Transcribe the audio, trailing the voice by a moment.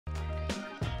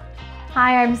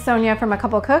Hi, I'm Sonia from A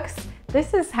Couple Cooks.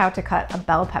 This is how to cut a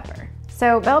bell pepper.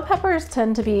 So bell peppers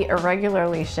tend to be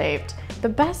irregularly shaped. The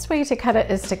best way to cut it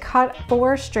is to cut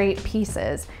 4 straight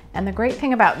pieces. And the great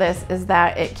thing about this is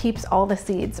that it keeps all the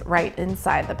seeds right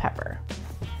inside the pepper.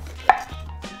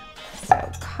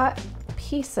 So cut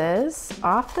pieces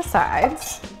off the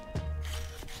sides.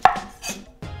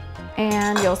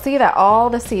 And you'll see that all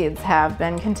the seeds have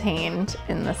been contained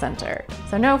in the center.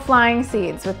 So no flying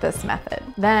seeds with this method.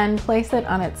 Then place it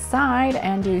on its side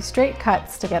and do straight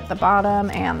cuts to get the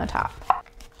bottom and the top.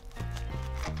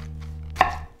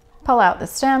 Pull out the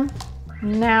stem.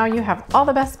 Now you have all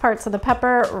the best parts of the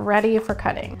pepper ready for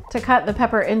cutting. To cut the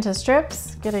pepper into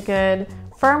strips, get a good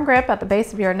firm grip at the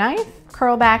base of your knife,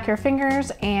 curl back your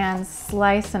fingers, and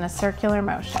slice in a circular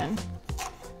motion.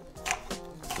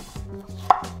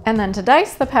 And then to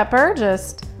dice the pepper,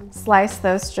 just slice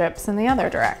those strips in the other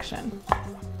direction.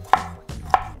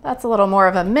 That's a little more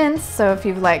of a mince, so if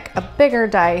you like a bigger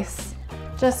dice,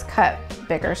 just cut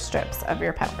bigger strips of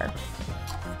your pepper.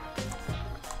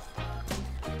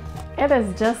 It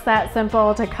is just that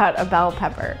simple to cut a bell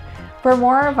pepper. For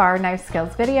more of our knife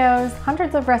skills videos,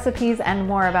 hundreds of recipes, and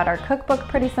more about our cookbook,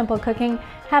 Pretty Simple Cooking,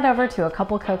 head over to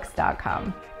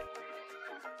acouplecooks.com.